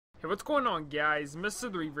Hey, what's going on, guys?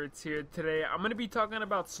 MrTheRevertz here. Today I'm going to be talking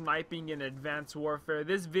about sniping in Advanced Warfare.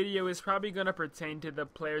 This video is probably going to pertain to the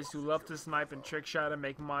players who love to snipe and trick shot and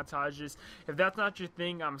make montages. If that's not your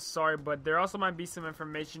thing, I'm sorry, but there also might be some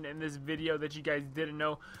information in this video that you guys didn't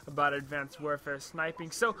know about Advanced Warfare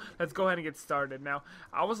sniping. So let's go ahead and get started. Now,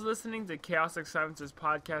 I was listening to Chaos Silencer's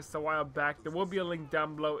podcast a while back. There will be a link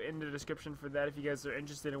down below in the description for that if you guys are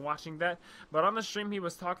interested in watching that. But on the stream, he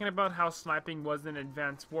was talking about how sniping was in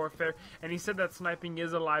Advanced Warfare. And he said that sniping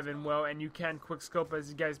is alive and well, and you can quickscope, as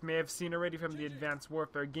you guys may have seen already from the Advanced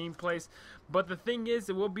Warfare gameplays. But the thing is,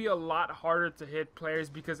 it will be a lot harder to hit players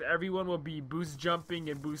because everyone will be boost jumping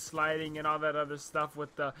and boost sliding and all that other stuff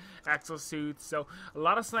with the exosuits. So a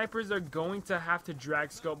lot of snipers are going to have to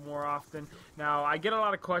drag scope more often. Now, I get a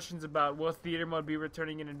lot of questions about will theater mode be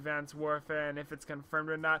returning in Advanced Warfare and if it's confirmed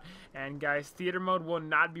or not. And guys, theater mode will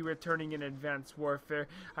not be returning in Advanced Warfare.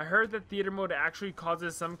 I heard that theater mode actually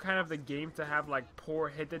causes some kind of the game to have like poor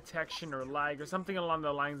hit detection or lag or something along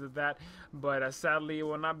the lines of that, but sadly it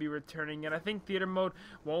will not be returning. And I think theater mode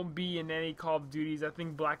won't be in any Call of Duties. I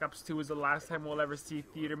think Black Ops 2 is the last time we'll ever see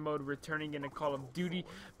theater mode returning in a Call of Duty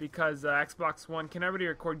because Xbox One can already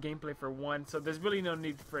record gameplay for one, so there's really no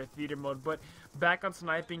need for a theater mode. But back on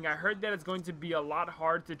sniping, I heard that it's going to be a lot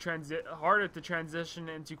harder to transition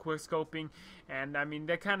into quickscoping, and I mean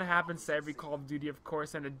that kind of happens to every Call of Duty, of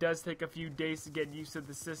course, and it does take a few days to get used to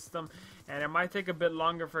the system, and it might take a bit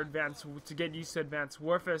longer for to get used to Advanced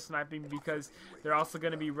Warfare sniping because they're also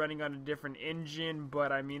going to be running on a different engine.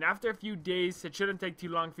 But I mean, after a few days, it shouldn't take too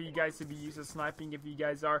long for you guys to be used to sniping if you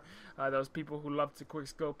guys are those people who love to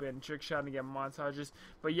quickscope and trick shot and get montages.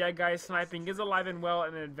 But yeah, guys, sniping is alive and well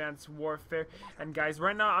in Advanced Warfare. And guys,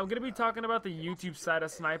 right now I'm going to be talking about the YouTube side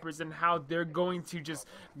of snipers and how they're going to just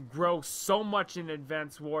grow so much in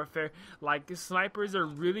Advanced Warfare. Like, snipers are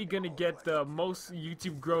really going to get the most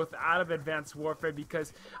YouTube growth out of Advanced Warfare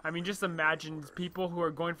because, I mean, just imagine people who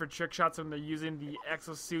are going for trick shots when they're using the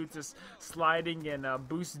exosuits, just sliding and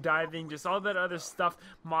boost diving, just all that other stuff.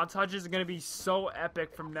 Montages are going to be so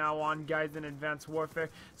epic from now on, guys, in Advanced Warfare.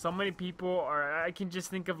 So many people are, I can just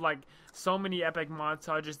think of like so many epic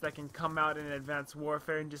montages that can come out in Advanced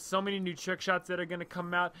Warfare, and just so many new trick shots that are going to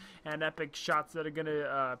come out and epic shots that are going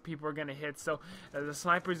to people are going to hit. So the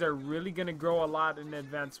snipers are really going to grow a lot in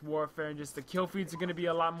Advanced Warfare, and just the kill feeds are going to be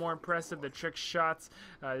a lot more impressive. The trick shots,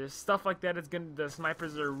 stuff like that, the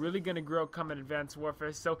snipers are really going to grow come in Advanced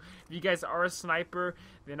Warfare. So if you guys are a sniper,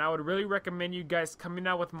 then I would really recommend you guys coming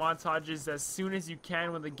out with montages as soon as you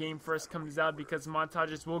can when the game first comes out, because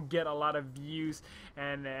montages will get a lot of views,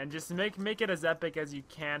 and just make it as epic as you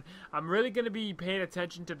can. I'm really going to be paying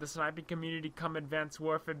attention to the sniping community come Advanced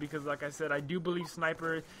Warfare because, like I said, I do believe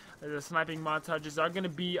the sniping montages are going to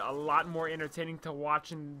be a lot more entertaining to watch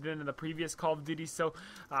than in the previous Call of Duty. So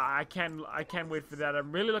I can't wait for that.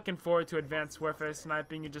 I'm really looking forward to Advanced Warfare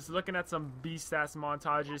sniping and just looking at some beast-ass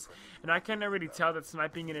montages. And I can already tell that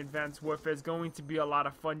sniping in Advanced Warfare is going to be a lot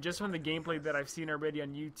of fun just from the gameplay that I've seen already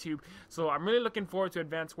on YouTube. So I'm really looking forward to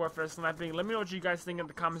Advanced Warfare sniping. Let me know what you guys think in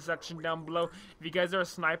the comment section down below. If you guys are a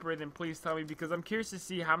sniper, then please tell me, because I'm curious to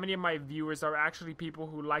see how many of my viewers are actually people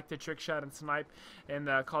who like to trick shot and snipe in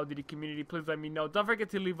the Call of Duty community. Please let me know. Don't forget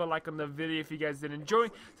to leave a like on the video if you guys did enjoy.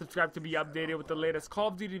 Subscribe to be updated with the latest Call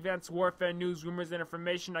of Duty Advanced Warfare news, rumors, and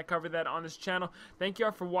information. I cover that on this channel. Thank you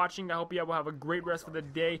all for watching. I hope you all will have a great rest of the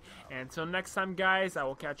day. And until next time, guys, I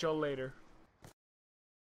will catch y'all later.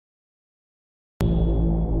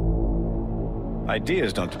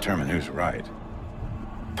 Ideas don't determine who's right.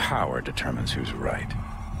 Power determines who's right.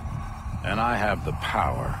 And I have the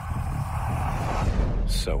power.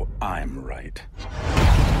 So I'm right.